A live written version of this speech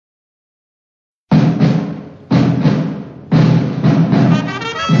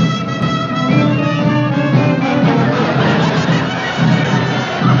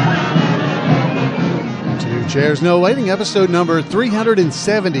Chairs No Waiting, episode number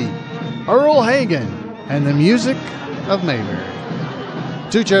 370. Earle Hagen and the music of Mayberry.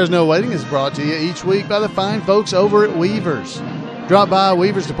 Two Chairs No Waiting is brought to you each week by the fine folks over at Weaver's. Drop by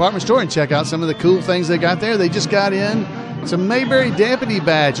Weaver's department store and check out some of the cool things they got there. They just got in some Mayberry Deputy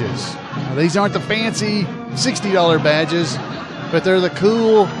badges. Now, these aren't the fancy $60 badges, but they're the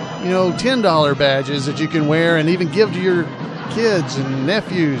cool, $10 badges that you can wear and even give to your kids and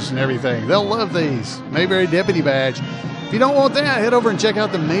nephews and everything. They'll love these. Mayberry Deputy badge. If you don't want that, head over and check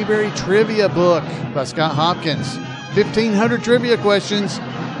out the Mayberry Trivia book by Scott Hopkins. 1,500 trivia questions,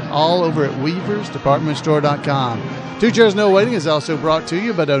 all over at weaversdepartmentstore.com. Two Chairs No Waiting is also brought to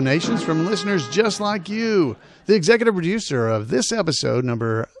you by donations from listeners just like you. The executive producer of this episode,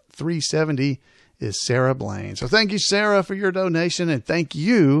 number 370, is Sarah Blaine. So thank you, Sarah, for your donation, and thank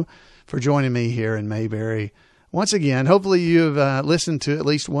you for joining me here in Mayberry. Once again, hopefully you've listened to at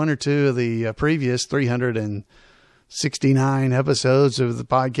least one or two of the previous 369 episodes of the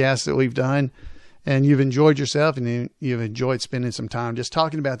podcast that we've done, and you've enjoyed yourself and you've enjoyed spending some time just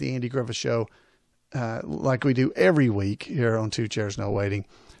talking about the Andy Griffith Show like we do every week here on Two Chairs No Waiting.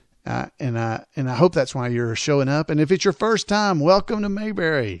 And I hope that's why you're showing up. And if it's your first time, welcome to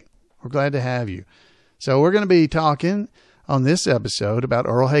Mayberry. We're glad to have you. So we're going to be talking on this episode about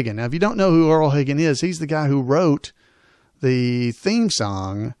Earle Hagen. Now, if you don't know who Earle Hagen is, he's the guy who wrote the theme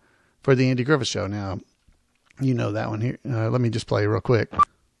song for the Andy Griffith Show. Now, you know that one here. Let me just play real quick.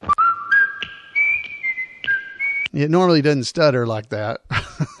 It normally doesn't stutter like that,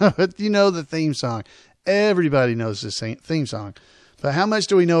 but you know the theme song. Everybody knows this theme song. But how much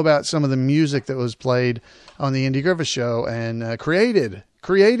do we know about some of the music that was played on the Andy Griffith Show and created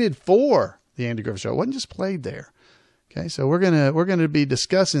for the Andy Griffith Show? It wasn't just played there. Okay, so we're gonna be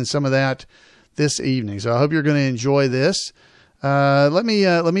discussing some of that this evening. So I hope you're going to enjoy this. Let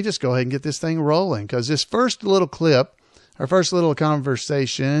me just go ahead and get this thing rolling, because this first little clip, our first little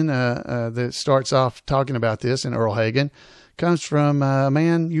conversation that starts off talking about this in Earle Hagen, comes from a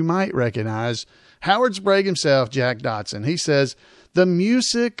man you might recognize, Howard Sprague himself, Jack Dotson. He says, "The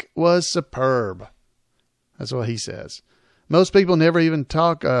music was superb." That's what he says. Most people never even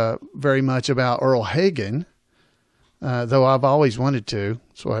talk very much about Earle Hagen, though I've always wanted to.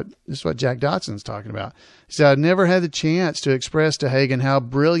 This is what Jack Dotson's talking about. He said, "I never had the chance to express to Hagen how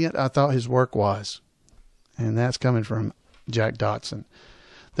brilliant I thought his work was." And that's coming from Jack Dotson.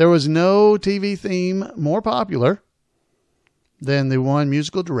 "There was no TV theme more popular than the one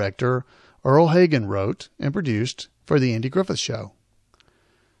musical director Earle Hagen wrote and produced for the Andy Griffith Show."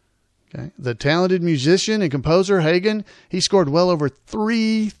 Okay. The talented musician and composer Hagen, he scored well over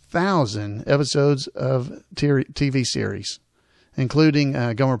 3,000 episodes of TV series, including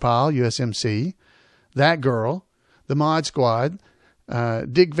Gomer Pyle, USMC, That Girl, The Mod Squad,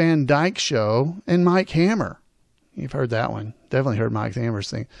 Dick Van Dyke Show, and Mike Hammer. You've heard that one. Definitely heard Mike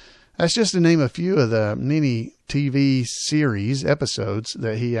Hammer's thing. That's just to name a few of the many TV series episodes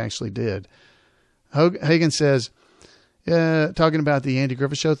that he actually did. Hagen says, talking about the Andy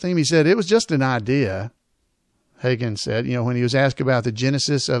Griffith Show theme, he said, "It was just an idea." Hagen said, when he was asked about the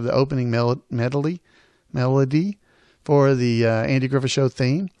genesis of the opening melody for the Andy Griffith Show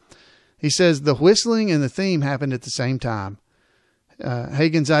theme, he says, "The whistling and the theme happened at the same time.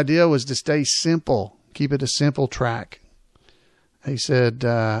 Hagen's idea was to stay simple, keep it a simple track." He said,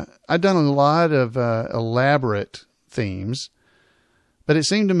 "I'd done a lot of elaborate themes, but it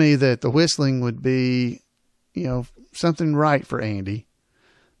seemed to me that the whistling would be, something right for Andy,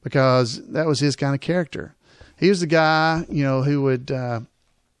 because that was his kind of character. He was the guy, who would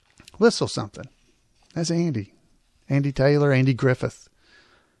whistle something. That's Andy. Andy Taylor, Andy Griffith.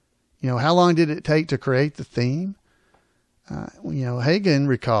 How long did it take to create the theme? Hagen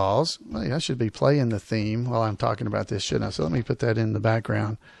recalls, I should be playing the theme while I'm talking about this, shouldn't I? So let me put that in the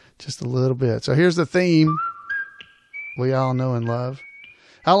background just a little bit. So here's the theme we all know and love.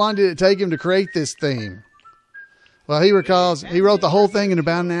 How long did it take him to create this theme? Well, he recalls he wrote the whole thing in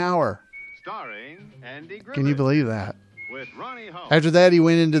about an hour. Starring Andy Griffith. Can you believe that? With Ronnie Hall. After that, he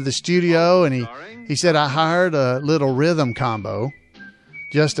went into the studio and he said, "I hired a little rhythm combo,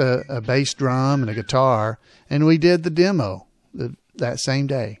 just a bass drum and a guitar, and we did the demo that same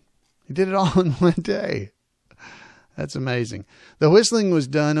day." He did it all in one day. That's amazing. The whistling was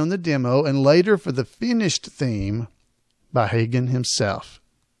done on the demo and later for the finished theme by Hagen himself.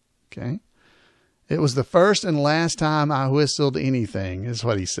 Okay. "It was the first and last time I whistled anything," is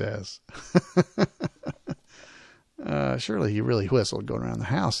what he says. Surely he really whistled going around the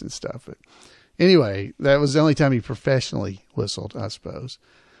house and stuff. But anyway, that was the only time he professionally whistled, I suppose.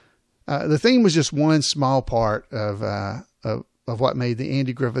 The theme was just one small part of what made the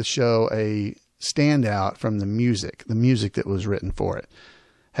Andy Griffith Show a stand out from the music that was written for it.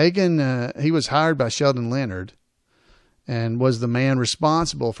 Hagen, he was hired by Sheldon Leonard and was the man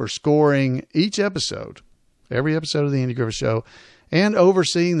responsible for scoring each episode, every episode of the Andy Griffith Show, and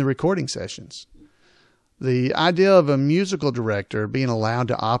overseeing the recording sessions. The idea of a musical director being allowed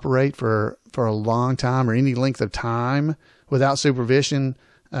to operate for a long time or any length of time without supervision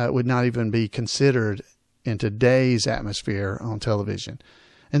would not even be considered in today's atmosphere on television.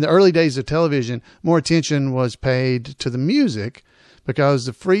 In the early days of television, more attention was paid to the music because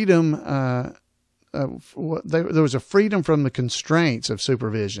the freedom, there was a freedom from the constraints of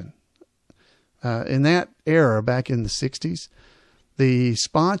supervision. In that era, back in the 60s, the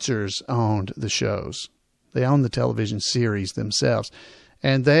sponsors owned the shows. They owned the television series themselves,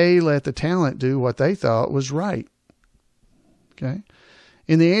 and they let the talent do what they thought was right. Okay.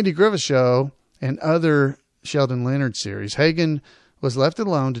 In the Andy Griffith Show and other Sheldon Leonard series, Hagen was left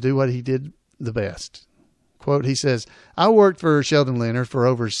alone to do what he did the best. Quote, he says, I worked for Sheldon Leonard for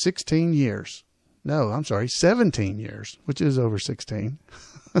over 16 years. No, I'm sorry, 17 years, which is over 16,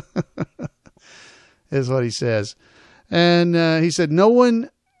 is what he says. And he said, no one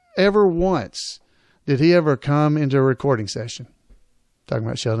ever once did he ever come into a recording session. Talking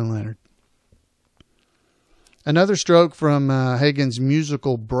about Sheldon Leonard. Another stroke from Hagen's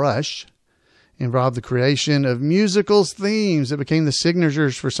musical brush involved the creation of musicals themes that became the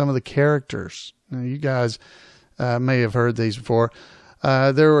signatures for some of the characters. Now, you guys may have heard these before.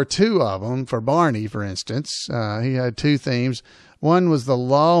 There were two of them. For Barney, for instance, he had two themes. One was the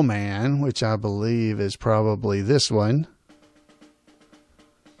Lawman, which I believe is probably this one.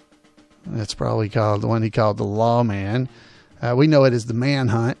 That's probably called the one he called the Lawman. We know it as the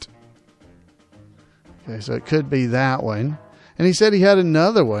Manhunt. Okay, so it could be that one. And he said he had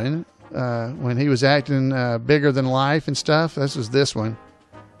another one when he was acting bigger than life and stuff. This was this one.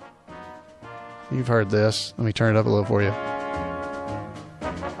 You've heard this. Let me turn it up a little for you.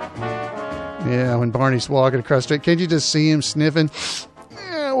 Yeah, when Barney's walking across the street, can't you just see him sniffing?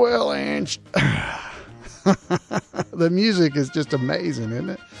 Yeah, well, Ange. The music is just amazing,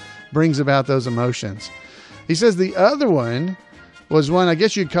 isn't it? Brings about those emotions. He says the other one was one I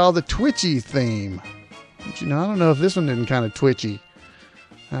guess you'd call the twitchy theme. But, I don't know if this one isn't kind of twitchy.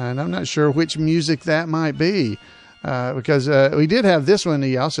 And I'm not sure which music that might be. Because we did have this one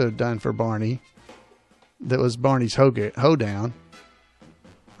he also done for Barney. That was Barney's Hoedown.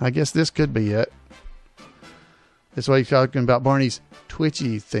 I guess this could be it. That's why he's talking about Barney's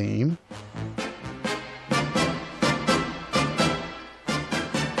twitchy theme.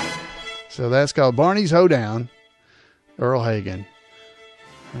 So that's called Barney's Hoedown, Earle Hagen.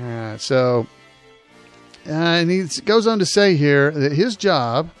 And he goes on to say here that his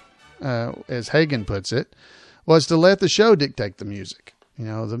job, as Hagen puts it, was to let the show dictate the music.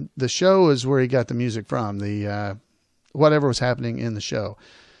 The show is where he got the music from, whatever was happening in the show.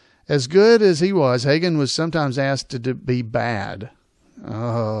 As good as he was, Hagen was sometimes asked to be bad.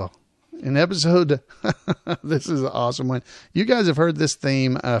 Oh, in episode, this is an awesome one. You guys have heard this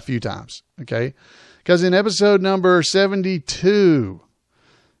theme a few times, okay? Because in episode number 72,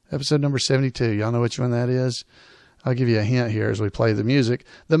 y'all know which one that is? I'll give you a hint here as we play the music.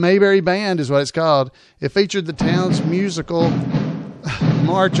 The Mayberry Band is what it's called. It featured the town's musical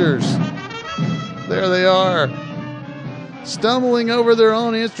marchers. There they are, stumbling over their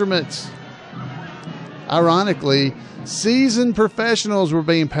own instruments. Ironically, seasoned professionals were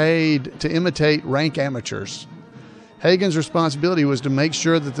being paid to imitate rank amateurs. Hagen's responsibility was to make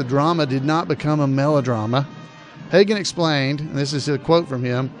sure that the drama did not become a melodrama. Hagen explained, and this is a quote from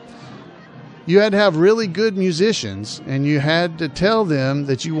him, you had to have really good musicians, and you had to tell them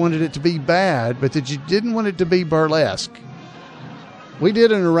that you wanted it to be bad, but that you didn't want it to be burlesque. We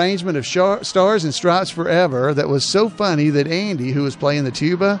did an arrangement of Stars and Stripes Forever that was so funny that Andy, who was playing the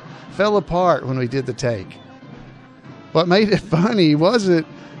tuba, fell apart when we did the take. What made it funny wasn't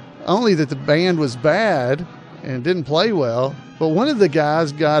only that the band was bad and didn't play well, but one of the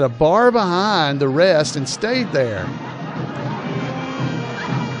guys got a bar behind the rest and stayed there.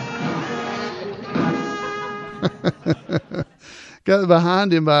 Got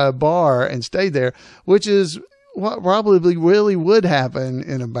behind him by a bar and stayed there, which is what probably really would happen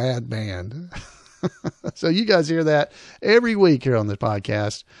in a bad band. So you guys hear that every week here on the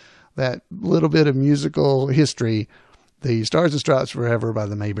podcast, that little bit of musical history, the Stars and Stripes Forever by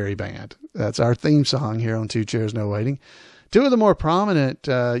the Mayberry Band. That's our theme song here on Two Chairs No Waiting. Two of the more prominent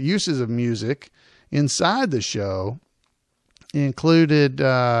uses of music inside the show included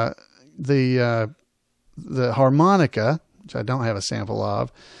the harmonica, which I don't have a sample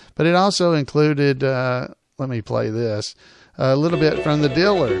of, but it also included, let me play this, a little bit from the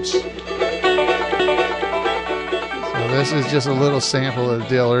Dillards. this is just a little sample of the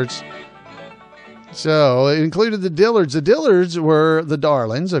Dillards. So it included the Dillards. The Dillards were the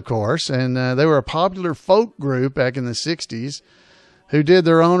Darlings, of course, and they were a popular folk group back in the 60s who did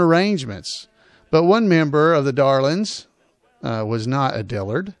their own arrangements. But one member of the Darlings was not a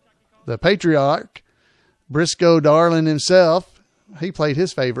Dillard. The patriarch, Briscoe Darling himself, he played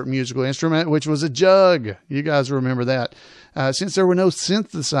his favorite musical instrument, which was a jug. You guys remember that. Since there were no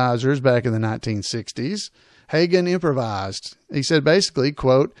synthesizers back in the 1960s, Hagen improvised. He said basically,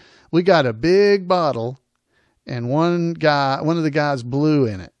 quote, "We got a big bottle and one of the guys blew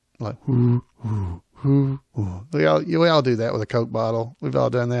in it." Like, hoo, hoo, hoo, hoo. We all do that with a Coke bottle. We've all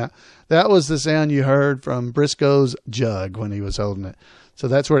done that. That was the sound you heard from Briscoe's jug when he was holding it. So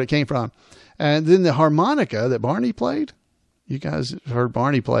that's where it came from. And then the harmonica that Barney played. You guys heard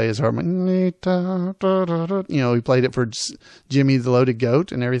Barney play his harmonica. You know, he played it for Jimmy the Loaded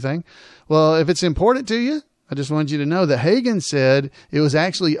Goat and everything. Well, if it's important to you, I just wanted you to know that Hagen said it was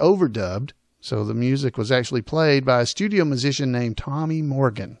actually overdubbed. So the music was actually played by a studio musician named Tommy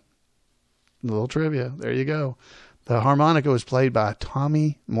Morgan. A little trivia. There you go. The harmonica was played by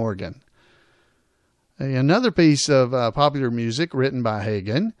Tommy Morgan. Another piece of popular music written by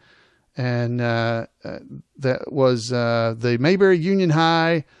Hagen, and that was the Mayberry Union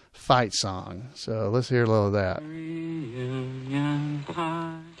High fight song. So let's hear a little of that.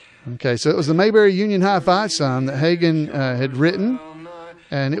 Okay, so it was the Mayberry Union High fight song that Hagen had written,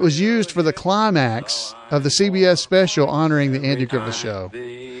 and it was used for the climax of the CBS special honoring the Andy Griffith Show.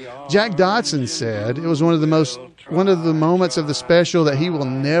 Jack Dodson said it was one of the moments of the special that he will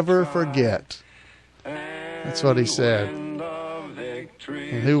never forget. That's what he said. And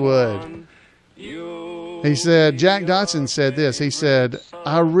who would? He said, Jack Dodson said this. He said,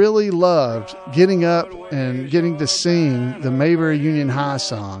 "I really loved getting up and getting to sing the Mayberry Union High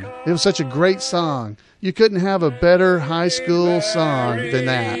song. It was such a great song. You couldn't have a better high school song than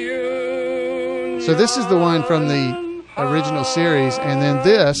that." So this is the one from the original series, and then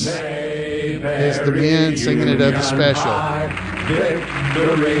this is the men singing it at the special.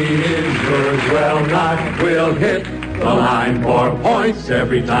 Victory is yours, well not, we'll hit the line for points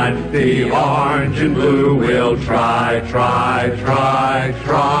every time. The orange and blue will try.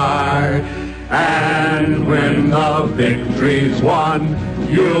 And when the victory's won,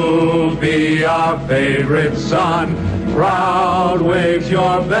 you'll be our favorite son. Proud waves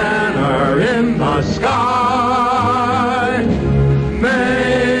your banner in the sky.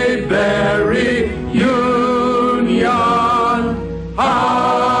 Mayberry Union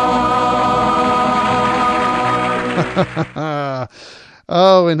High.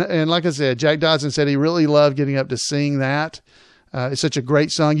 Oh, and like I said, Jack Dodson said he really loved getting up to sing that. It's such a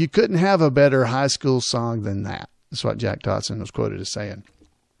great song. You couldn't have a better high school song than that. That's what Jack Dodson was quoted as saying.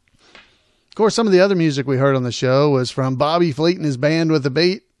 Of course, some of the other music we heard on the show was from Bobby Fleet and his band with the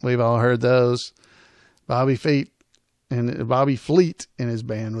beat. We've all heard those. Bobby Fleet and his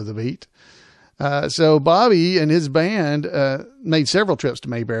band with the beat. So Bobby and his band made several trips to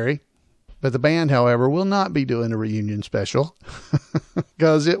Mayberry, but the band, however, will not be doing a reunion special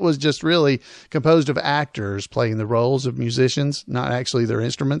because it was just really composed of actors playing the roles of musicians, not actually their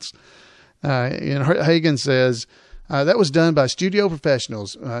instruments. And Hagen says that was done by studio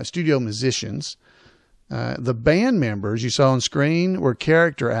professionals, studio musicians. The band members you saw on screen were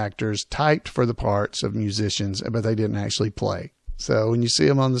character actors typed for the parts of musicians, but they didn't actually play. So when you see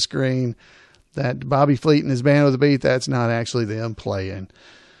them on the screen, that Bobby Fleet and his band with the beat, that's not actually them playing.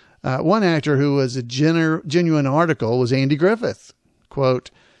 One actor who was a genuine article was Andy Griffith.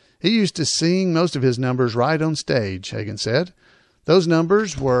 Quote, "He used to sing most of his numbers right on stage," Hagen said. "Those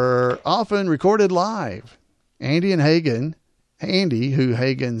numbers were often recorded live." Andy, who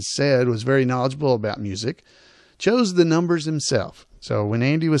Hagen said was very knowledgeable about music, chose the numbers himself. So when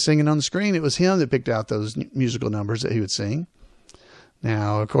Andy was singing on the screen, it was him that picked out those musical numbers that he would sing.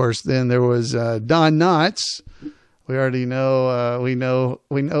 Now, of course, then there was Don Knotts. We already know, we know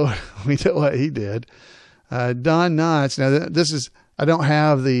what he did. Don Knotts. Now, this is, I don't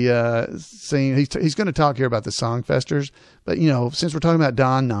have the scene. He's going to talk here about the songfesters, but since we're talking about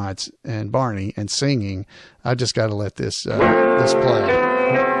Don Knotts and Barney and singing, I just got to let this play.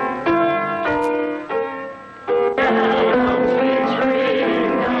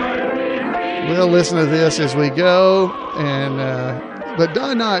 We'll listen to this as we go, but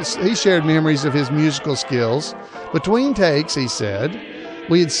Don Knotts, he shared memories of his musical skills. Between takes, he said,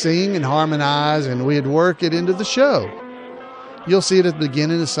 we'd sing and harmonize, and we'd work it into the show. You'll see it at the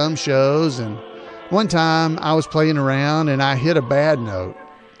beginning of some shows, and one time I was playing around and I hit a bad note.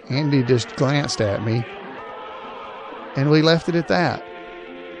 Andy just glanced at me, and we left it at that.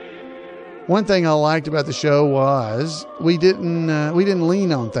 One thing I liked about the show was we didn't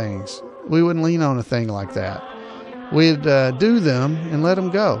lean on things. We wouldn't lean on a thing like that. We'd do them and let them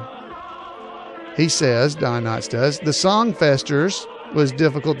go. He says, Don Knotts does, the song festers was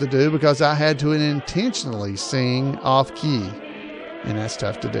difficult to do because I had to intentionally sing off key, and that's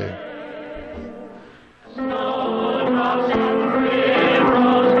tough to do.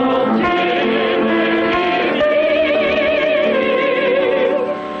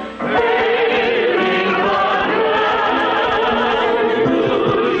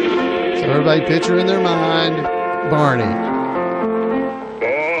 So everybody picture in their mind Barney.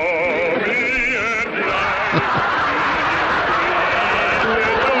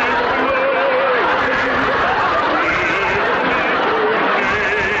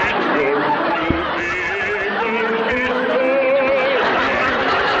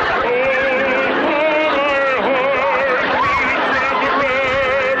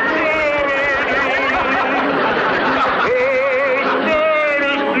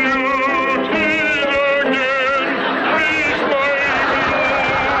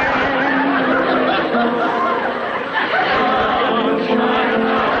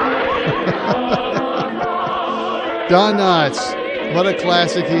 Don Knotts, what a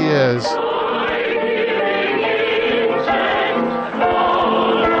classic he is.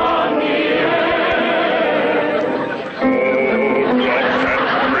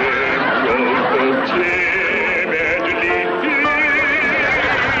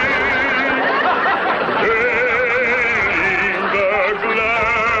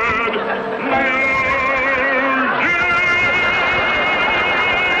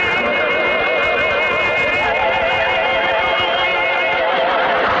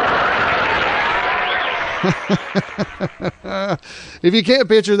 If you can't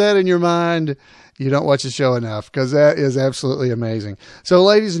picture that in your mind, you don't watch the show enough, because that is absolutely amazing. So,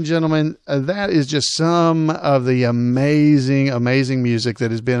 ladies and gentlemen, that is just some of the amazing, amazing music that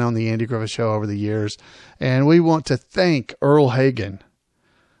has been on the Andy Griffith Show over the years. And we want to thank Earle Hagen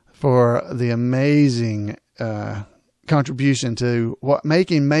for the amazing contribution to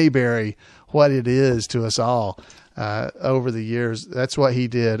making Mayberry what it is to us all over the years. That's what he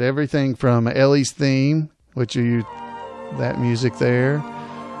did. Everything from Ellie's theme, that music there,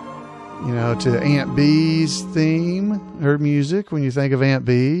 to Aunt Bee's theme, her music, when you think of Aunt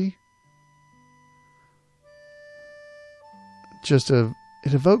Bee. It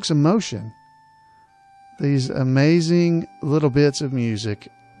evokes emotion. These amazing little bits of music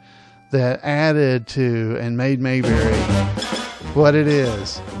that added to and made Mayberry what it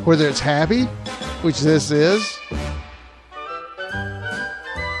is. Whether it's happy, which this is,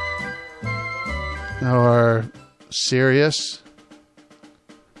 or serious,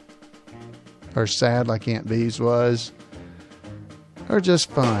 or sad like Aunt Bee's was, or just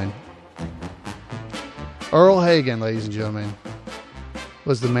fun. Earle Hagen, ladies and gentlemen,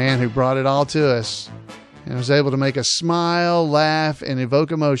 was the man who brought it all to us and was able to make us smile, laugh, and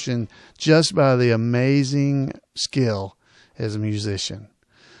evoke emotion just by the amazing skill as a musician.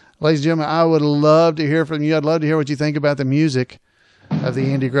 Ladies and gentlemen, I would love to hear from you. I'd love to hear what you think about the music of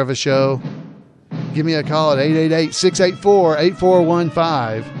the Andy Griffith Show. Give me a call at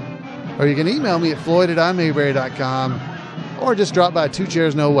 888-684-8415. Or you can email me at floyd@imayberry.com, or just drop by Two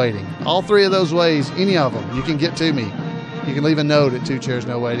Chairs No Waiting. All three of those ways, any of them, you can get to me. You can leave a note at Two Chairs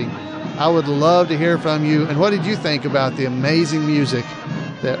No Waiting. I would love to hear from you. And what did you think about the amazing music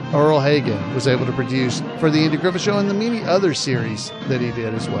that Earle Hagen was able to produce for the Andy Griffith Show and the many other series that he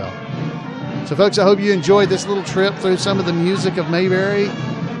did as well? So, folks, I hope you enjoyed this little trip through some of the music of Mayberry.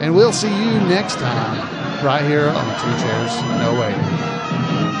 And we'll see you next time right here on Two Chairs No Waiting.